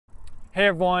Hey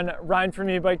everyone, Ryan from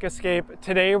Ebike Escape.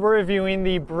 Today we're reviewing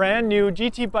the brand new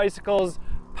GT Bicycles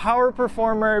Power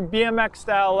Performer BMX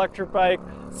style electric bike.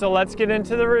 So let's get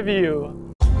into the review.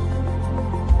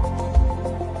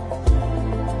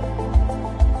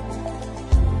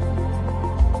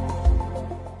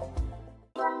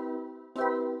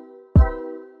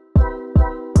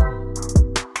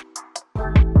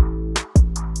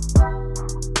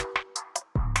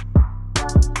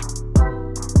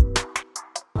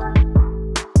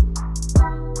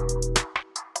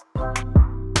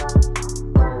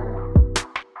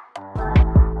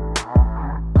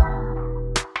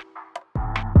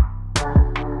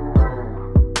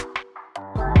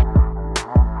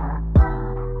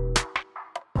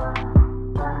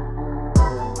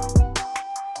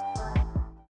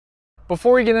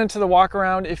 Before we get into the walk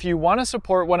around, if you want to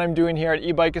support what I'm doing here at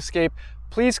Ebike Escape,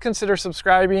 please consider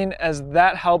subscribing, as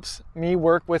that helps me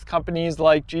work with companies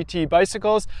like GT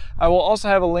Bicycles. I will also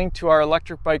have a link to our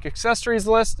electric bike accessories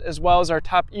list, as well as our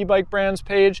top e-bike brands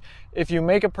page. If you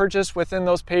make a purchase within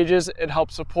those pages, it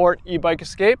helps support Ebike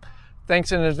Escape.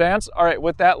 Thanks in advance. All right,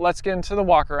 with that, let's get into the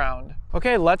walk around.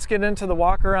 Okay, let's get into the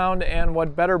walk around, and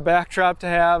what better backdrop to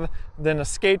have than a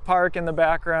skate park in the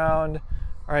background.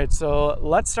 All right, so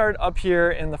let's start up here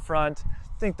in the front.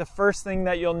 I think the first thing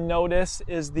that you'll notice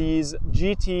is these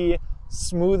GT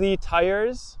Smoothie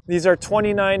tires. These are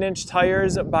 29-inch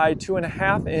tires by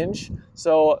 2.5-inch.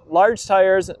 So large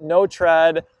tires, no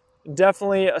tread.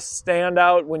 Definitely a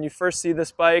standout. When you first see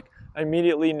this bike, I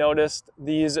immediately noticed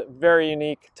these very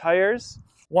unique tires.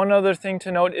 One other thing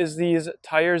to note is these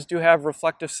tires do have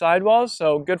reflective sidewalls,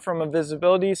 so good from a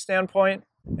visibility standpoint.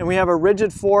 And we have a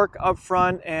rigid fork up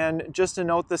front, and just to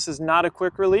note, this is not a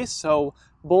quick release, so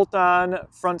bolt-on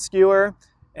front skewer,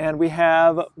 and we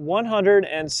have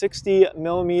 160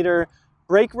 millimeter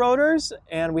brake rotors,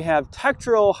 and we have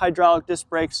Tektro hydraulic disc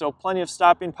brakes, so plenty of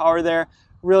stopping power there.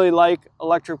 Really like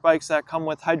electric bikes that come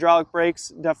with hydraulic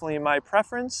brakes, definitely my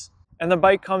preference. And the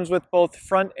bike comes with both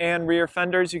front and rear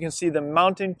fenders. You can see the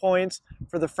mounting points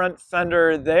for the front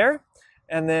fender there.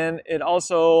 And then it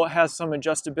also has some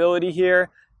adjustability here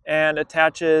and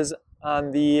attaches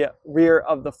on the rear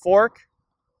of the fork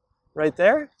right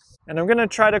there. And I'm gonna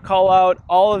try to call out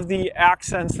all of the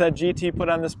accents that GT put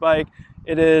on this bike.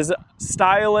 It is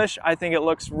stylish. I think it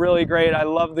looks really great. I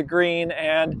love the green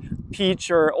and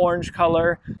peach or orange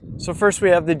color. So first we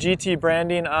have the GT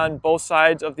branding on both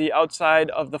sides of the outside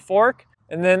of the fork.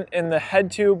 And then in the head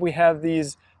tube, we have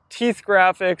these teeth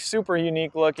graphics, super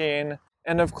unique looking.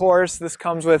 And of course, this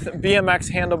comes with BMX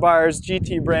handlebars,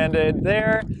 GT branded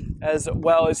there, as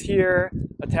well as here,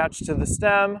 attached to the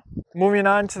stem. Moving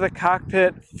on to the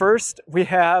cockpit, first we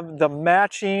have the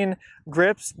matching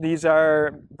grips. These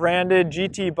are branded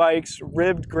GT Bikes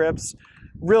ribbed grips.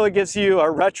 Really gives you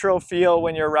a retro feel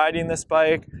when you're riding this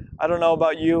bike. I don't know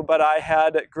about you, but I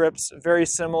had grips very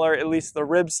similar, at least the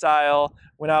rib style,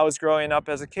 when I was growing up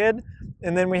as a kid.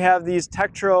 And then we have these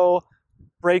Tektro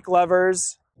brake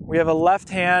levers. We have a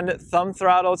left-hand thumb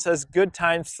throttle. It says Good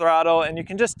Times throttle, and you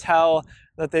can just tell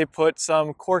that they put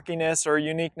some quirkiness or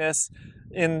uniqueness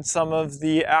in some of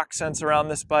the accents around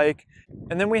this bike.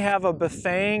 And then we have a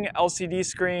Bafang LCD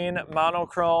screen,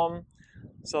 monochrome.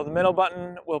 So the middle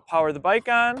button will power the bike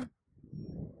on.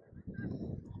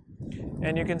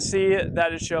 And you can see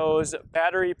that it shows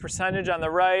battery percentage on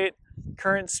the right,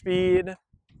 current speed,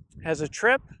 has a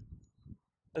trip,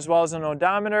 as well as an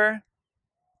odometer,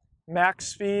 max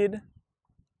speed,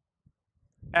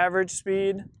 average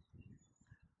speed.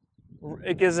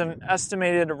 It gives an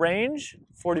estimated range,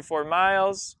 44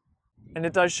 miles, and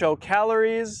it does show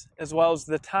calories as well as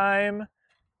the time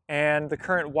and the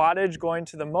current wattage going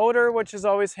to the motor, which is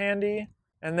always handy.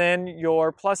 And then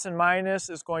your plus and minus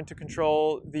is going to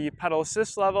control the pedal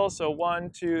assist level, so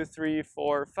 1, 2, 3,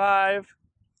 4, 5,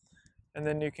 and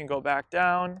then you can go back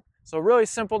down. So really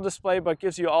simple display, but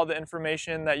gives you all the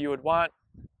information that you would want.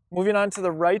 Moving on to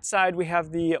the right side, we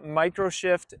have the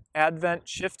MicroShift Advent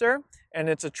shifter, and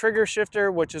it's a trigger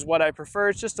shifter, which is what I prefer.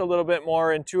 It's just a little bit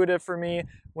more intuitive for me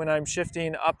when I'm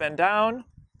shifting up and down.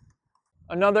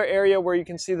 Another area where you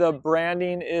can see the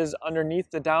branding is underneath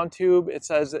the down tube. It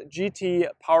says GT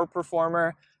Power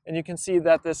Performer, and you can see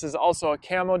that this is also a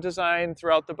camo design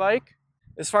throughout the bike.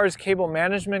 As far as cable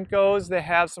management goes, they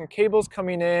have some cables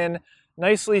coming in,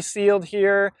 nicely sealed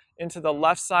here into the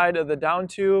left side of the down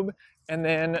tube. And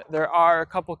then there are a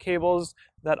couple cables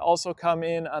that also come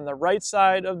in on the right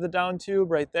side of the down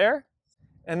tube right there.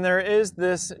 And there is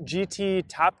this GT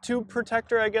top tube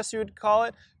protector, I guess you would call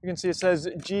it. You can see it says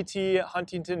GT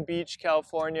Huntington Beach,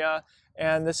 California.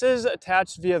 And this is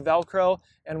attached via Velcro.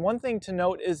 And one thing to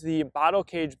note is the bottle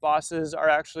cage bosses are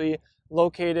actually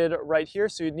located right here.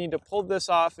 So you'd need to pull this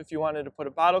off if you wanted to put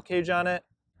a bottle cage on it.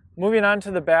 Moving on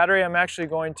to the battery, I'm actually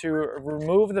going to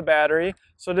remove the battery.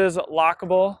 So it is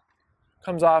lockable,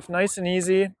 comes off nice and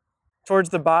easy. Towards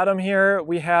the bottom here,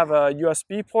 we have a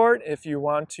USB port if you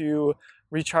want to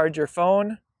recharge your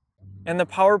phone. And the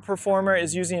power performer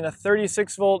is using a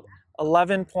 36 volt,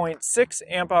 11.6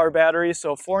 amp hour battery,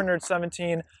 so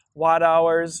 417 watt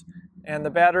hours. And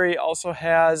the battery also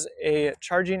has a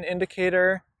charging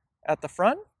indicator at the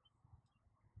front.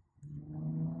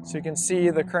 So you can see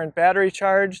the current battery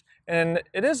charge. And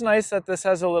it is nice that this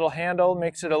has a little handle,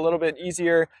 makes it a little bit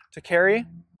easier to carry.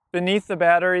 Beneath the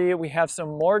battery, we have some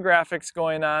more graphics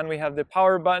going on. We have the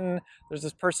power button, there's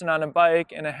this person on a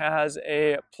bike, and it has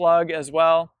a plug as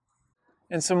well.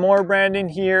 And some more branding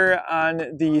here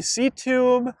on the seat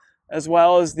tube, as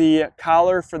well as the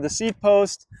collar for the seat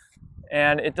post.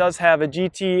 And it does have a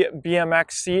GT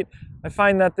BMX seat. I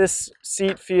find that this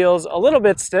seat feels a little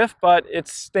bit stiff, but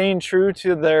it's staying true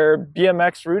to their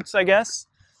BMX roots, I guess.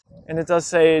 And it does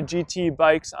say GT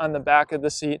Bikes on the back of the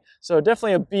seat. So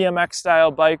definitely a BMX style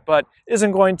bike, but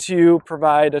isn't going to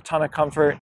provide a ton of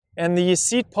comfort. And the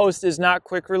seat post is not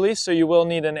quick release, so you will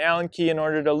need an Allen key in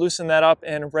order to loosen that up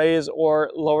and raise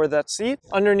or lower that seat.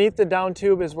 Underneath the down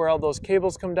tube is where all those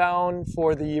cables come down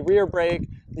for the rear brake,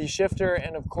 the shifter,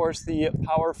 and of course the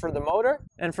power for the motor.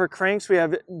 And for cranks, we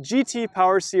have GT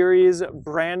Power Series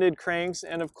branded cranks,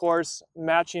 and of course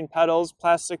matching pedals,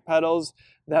 plastic pedals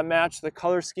that match the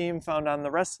color scheme found on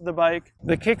the rest of the bike.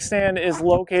 The kickstand is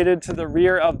located to the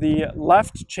rear of the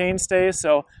left chainstay,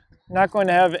 so not going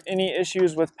to have any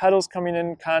issues with pedals coming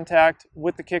in contact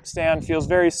with the kickstand. Feels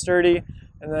very sturdy.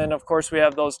 And then of course we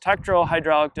have those Tektro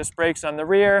hydraulic disc brakes on the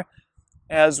rear,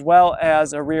 as well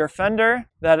as a rear fender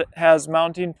that has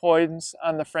mounting points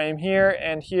on the frame here,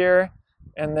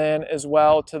 and then as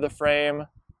well to the frame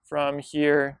from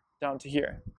here down to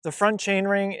here. The front chain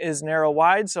ring is narrow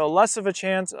wide, so less of a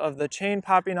chance of the chain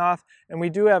popping off, and we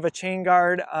do have a chain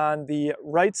guard on the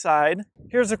right side.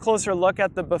 Here's a closer look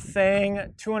at the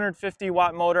Bafang 250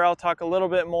 watt motor. I'll talk a little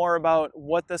bit more about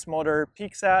what this motor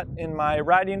peaks at in my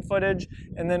riding footage.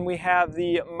 And then we have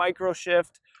the Micro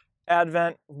Shift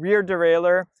Advent rear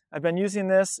derailleur. I've been using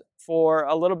this for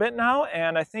a little bit now,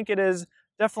 and I think it is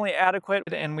definitely adequate.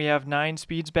 And we have 9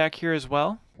 speeds back here as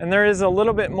well. And there is a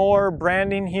little bit more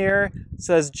branding here. It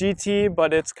says GT,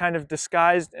 but it's kind of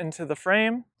disguised into the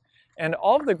frame. And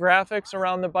all of the graphics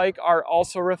around the bike are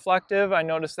also reflective. I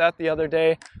noticed that the other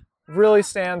day. Really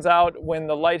stands out when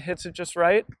the light hits it just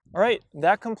right. All right,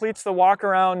 that completes the walk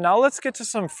around. Now let's get to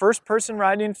some first-person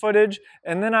riding footage,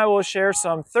 and then I will share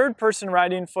some third-person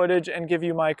riding footage and give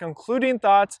you my concluding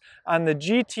thoughts on the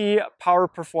GT Power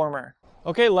Performer.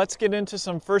 Okay, let's get into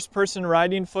some first-person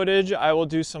riding footage. I will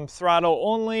do some throttle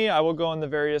only. I will go in the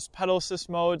various pedal assist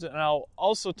modes, and I'll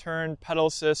also turn pedal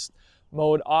assist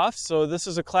mode off. So this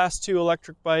is a Class 2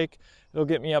 electric bike. It'll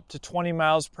get me up to 20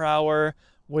 miles per hour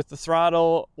with the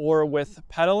throttle or with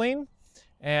pedaling.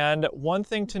 And one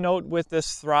thing to note with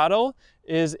this throttle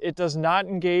is it does not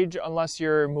engage unless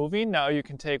you're moving. Now you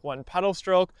can take one pedal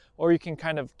stroke, or you can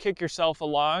kind of kick yourself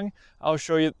along. I'll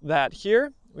show you that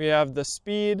here. We have the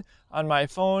speed on my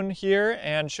phone here,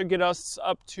 and should get us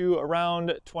up to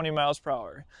around 20 miles per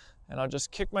hour. And I'll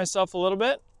just kick myself a little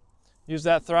bit, use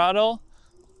that throttle.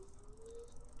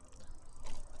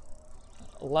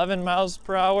 11 miles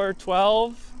per hour,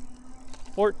 12,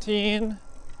 14,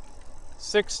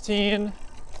 16,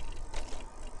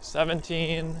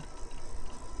 17,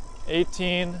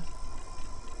 18.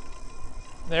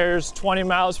 There's 20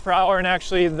 miles per hour, and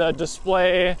actually the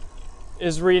display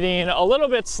is reading a little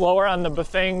bit slower on the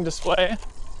Bafang display.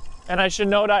 And I should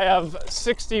note I have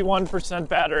 61%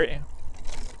 battery.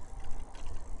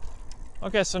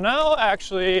 Okay, so now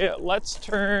actually let's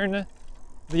turn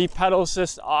the pedal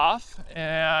assist off,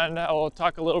 and I will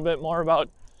talk a little bit more about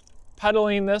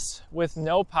pedaling this with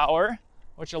no power,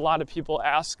 which a lot of people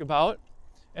ask about.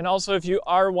 And also, if you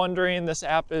are wondering, this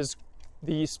app is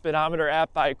the speedometer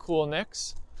app by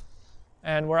Coolnix.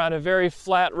 And we're on a very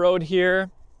flat road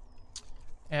here,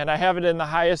 and I have it in the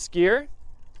highest gear.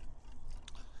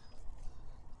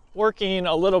 Working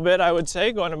a little bit, I would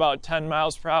say, going about 10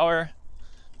 miles per hour.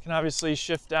 Can obviously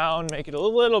shift down, make it a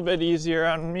little bit easier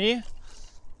on me.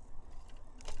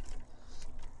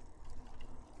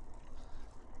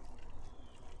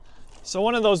 So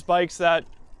one of those bikes that's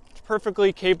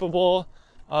perfectly capable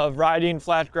of riding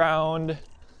flat ground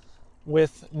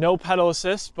with no pedal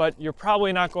assist, but you're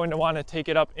probably not going to want to take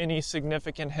it up any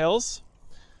significant hills.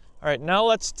 All right, now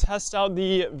let's test out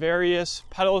the various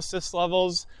pedal assist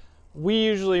levels. We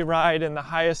usually ride in the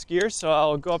highest gear, so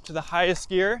I'll go up to the highest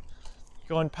gear,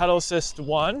 go in pedal assist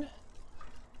 1,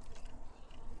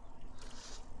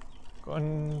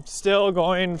 Still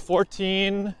going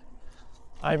 14.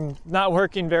 I'm not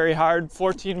working very hard,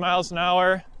 14 miles an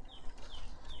hour.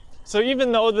 So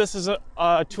even though this is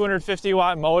a 250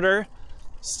 watt motor,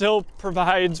 still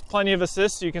provides plenty of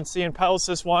assist. You can see in pedal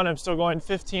assist 1, I'm still going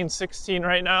 15, 16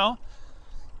 right now.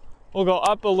 We'll go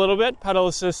up a little bit, pedal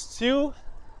assist 2.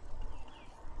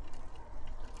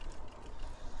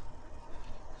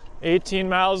 18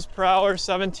 miles per hour,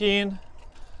 17.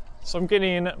 So I'm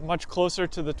getting much closer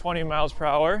to the 20 miles per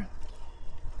hour.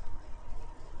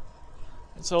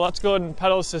 And so let's go ahead and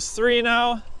pedal assist 3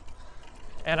 now.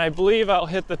 And I believe I'll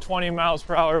hit the 20 miles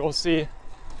per hour, we'll see.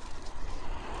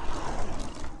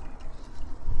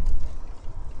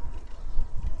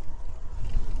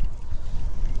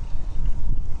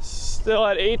 Still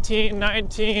at 18,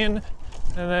 19, and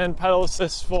then pedal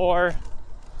assist 4.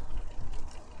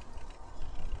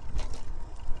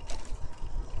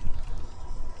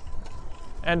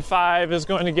 And 5 is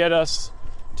going to get us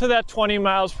to that 20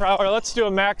 miles per hour. Let's do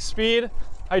a max speed.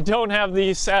 I don't have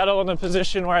the saddle in a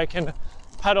position where I can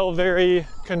pedal very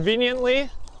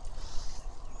conveniently.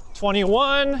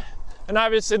 21, and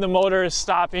obviously the motor is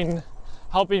stopping,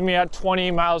 helping me at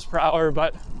 20 miles per hour,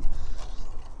 but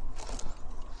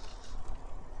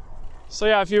so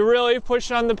yeah, if you really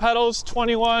push on the pedals,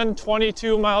 21,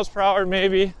 22 miles per hour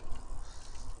maybe.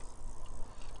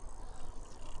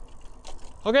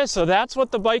 Okay, so that's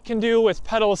what the bike can do with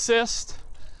pedal assist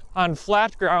on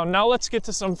flat ground. Now let's get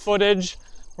to some footage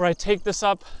where I take this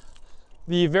up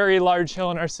the very large hill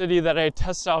in our city that I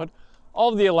test out all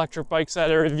of the electric bikes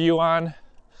that I review on.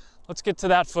 Let's get to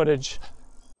that footage.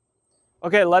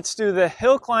 Okay, let's do the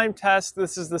hill climb test.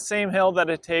 This is the same hill that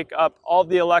I take up all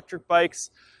the electric bikes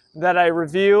that I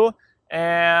review,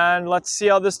 and let's see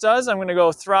how this does. I'm gonna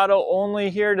go throttle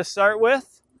only here to start with.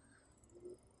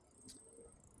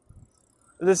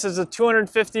 This is a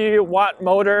 250 watt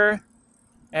motor,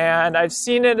 and I've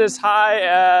seen it as high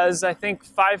as I think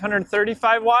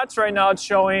 535 watts. Right now it's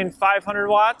showing 500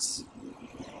 watts.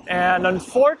 And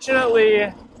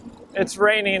unfortunately, it's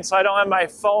raining, so I don't have my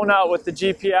phone out with the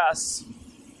GPS.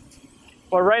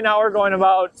 But right now we're going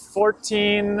about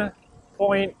 14.7,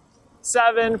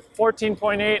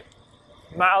 14.8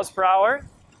 miles per hour.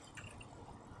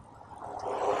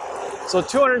 So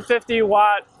 250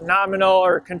 watt nominal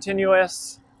or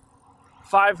continuous,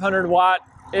 500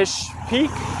 watt-ish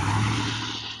peak.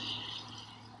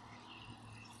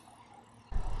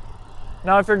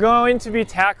 Now, if you're going to be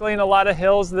tackling a lot of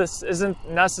hills, this isn't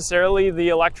necessarily the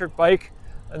electric bike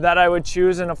that I would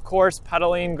choose. And of course,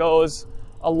 pedaling goes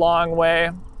a long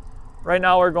way. Right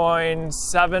now we're going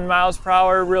 7 miles per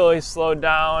hour, really slowed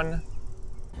down.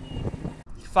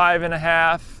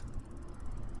 5.5.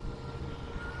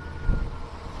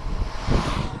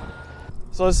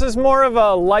 So this is more of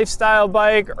a lifestyle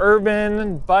bike,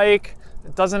 urban bike.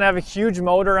 It doesn't have a huge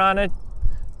motor on it.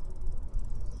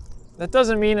 That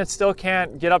doesn't mean it still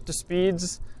can't get up to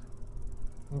speeds,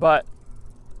 but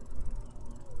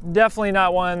definitely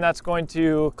not one that's going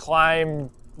to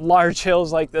climb large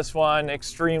hills like this one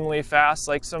extremely fast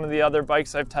like some of the other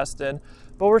bikes I've tested.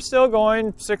 But we're still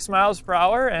going 6 miles per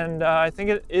hour, and I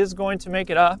think it is going to make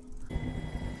it up.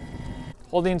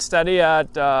 Holding steady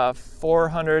at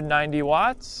 490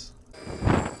 watts.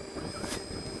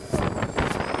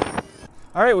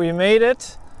 All right, we made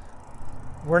it.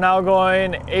 We're now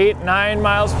going 8-9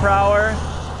 miles per hour.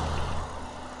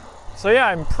 So yeah,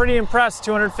 I'm pretty impressed.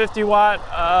 250 watt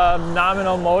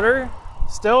nominal motor.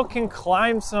 Still can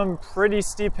climb some pretty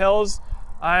steep hills.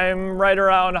 I'm right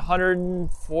around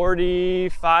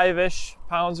 145-ish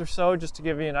pounds or so, just to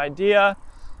give you an idea.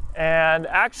 And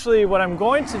actually what I'm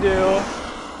going to do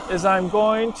is I'm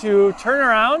going to turn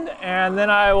around and then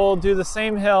I will do the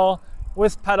same hill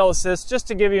with pedal assist, just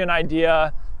to give you an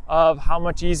idea of how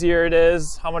much easier it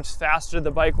is, how much faster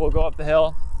the bike will go up the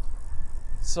hill.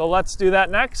 So let's do that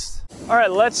next. All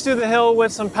right, let's do the hill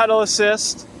with some pedal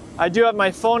assist. I do have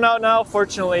my phone out now.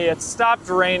 Fortunately, it stopped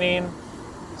raining.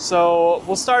 So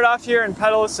we'll start off here in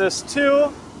pedal assist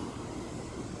 2.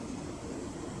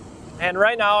 And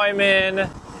right now I'm in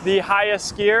the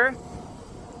highest gear.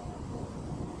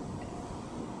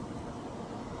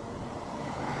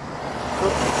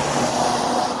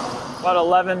 About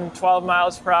 11, 12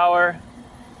 miles per hour.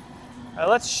 All right,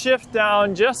 let's shift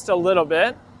down just a little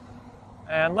bit.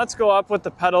 And let's go up with the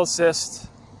pedal assist.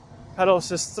 Pedal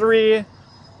assist 3,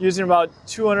 using about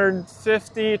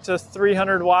 250 to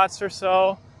 300 watts or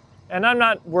so. And I'm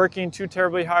not working too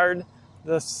terribly hard.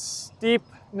 The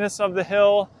steepness of the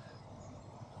hill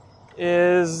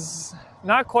is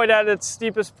not quite at its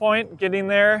steepest point, getting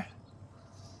there.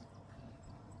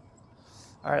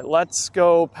 All right, let's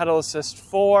go pedal assist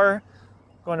 4.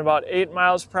 going about 8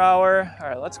 miles per hour. All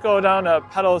right, let's go down to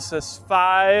pedal assist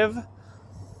 5.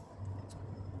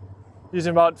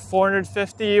 Using about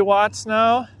 450 watts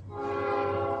now.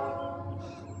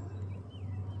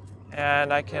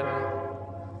 And I can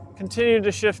continue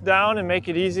to shift down and make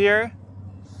it easier.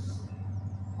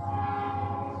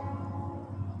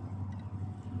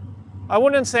 I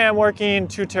wouldn't say I'm working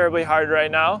too terribly hard right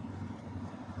now.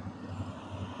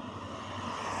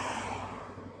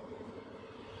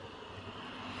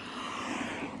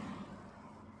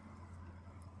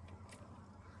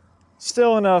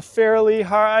 Still in a fairly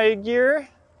high gear.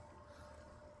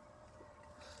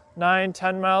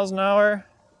 9-10 miles an hour.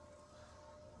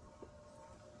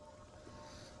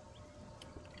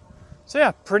 So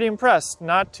yeah, pretty impressed.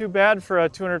 Not too bad for a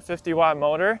 250 watt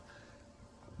motor.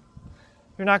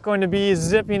 You're not going to be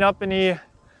zipping up any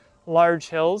large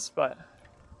hills, but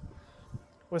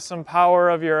with some power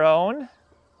of your own,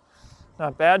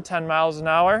 not bad, 10 miles an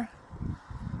hour.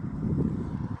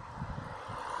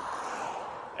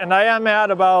 And I am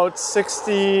at about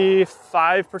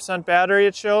 65% battery,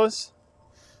 it shows.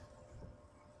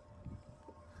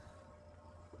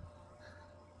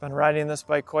 Been riding this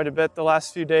bike quite a bit the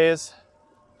last few days.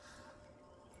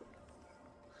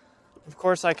 Of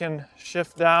course, I can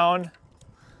shift down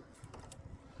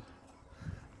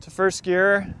to first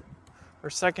gear or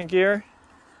second gear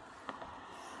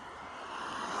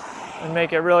and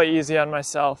make it really easy on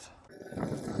myself.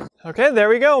 Okay, there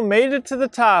we go. Made it to the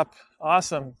top.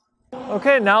 Awesome.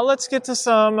 Okay, now let's get to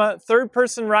some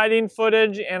third-person riding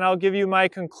footage and I'll give you my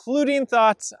concluding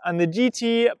thoughts on the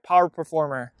GT Power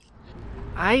Performer.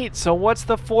 Aight, so what's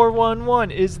the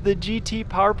 411? Is the GT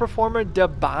Power Performer da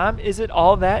bomb? Is it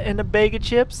all that in a bag of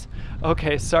chips?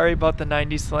 Okay, sorry about the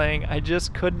 90s slang, I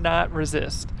just could not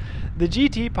resist. The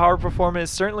GT Power Performer is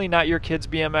certainly not your kid's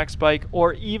BMX bike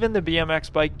or even the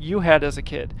BMX bike you had as a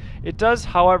kid. It does,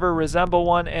 however, resemble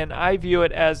one, and I view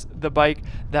it as the bike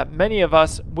that many of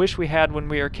us wish we had when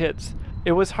we were kids.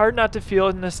 It was hard not to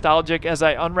feel nostalgic as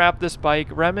I unwrapped this bike,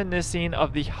 reminiscing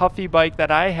of the Huffy bike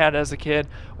that I had as a kid,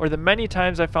 or the many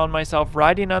times I found myself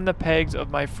riding on the pegs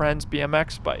of my friend's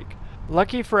BMX bike.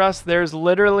 Lucky for us, there's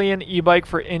literally an e-bike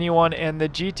for anyone, and the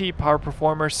GT Power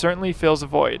Performer certainly fills a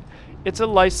void. It's a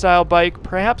lifestyle bike,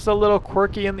 perhaps a little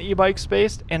quirky in the e-bike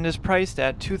space, and is priced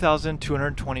at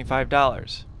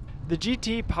 $2,225. The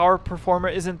GT Power Performer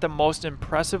isn't the most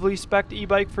impressively spec'd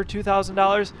e-bike for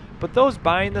 $2,000, but those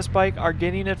buying this bike are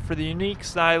getting it for the unique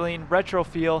styling, retro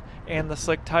feel, and the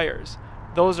slick tires.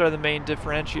 Those are the main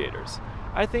differentiators.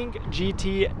 I think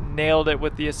GT nailed it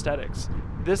with the aesthetics.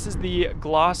 This is the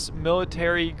gloss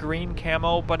military green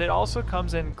camo, but it also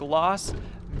comes in gloss,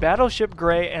 battleship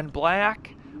gray, and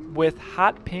black with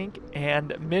hot pink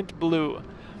and mint blue.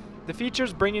 The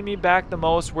features bringing me back the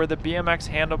most were the BMX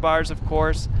handlebars, of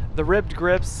course, the ribbed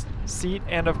grips, seat,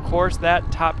 and of course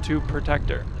that top tube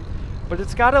protector. But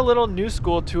it's got a little new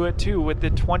school to it too, with the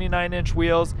 29-inch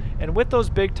wheels, and with those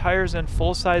big tires and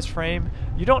full-size frame,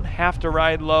 you don't have to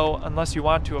ride low unless you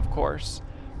want to, of course.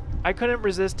 I couldn't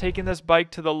resist taking this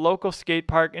bike to the local skate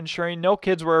park, ensuring no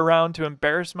kids were around to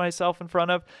embarrass myself in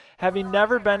front of. Having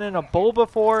never been in a bowl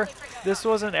before, this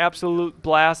was an absolute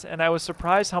blast, and I was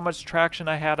surprised how much traction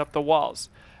I had up the walls.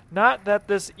 Not that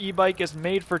this e-bike is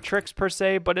made for tricks per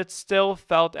se, but it still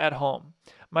felt at home.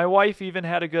 My wife even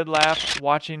had a good laugh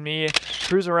watching me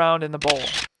cruise around in the bowl.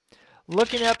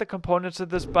 Looking at the components of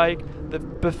this bike, the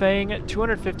Bafang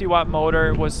 250 watt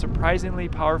motor was surprisingly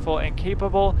powerful and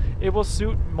capable. It will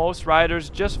suit most riders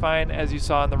just fine, as you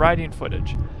saw in the riding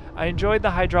footage. I enjoyed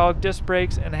the hydraulic disc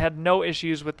brakes and had no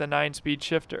issues with the 9-speed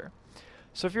shifter.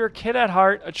 So if you're a kid at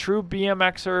heart, a true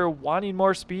BMXer wanting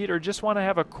more speed, or just want to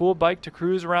have a cool bike to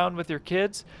cruise around with your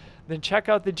kids, then check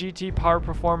out the GT Power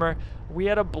Performer. We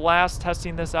had a blast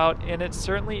testing this out, and it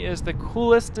certainly is the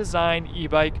coolest design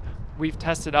e-bike we've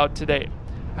tested out to date.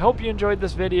 I hope you enjoyed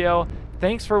this video.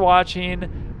 Thanks for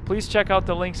watching. Please check out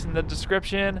the links in the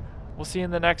description. We'll see you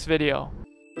in the next video.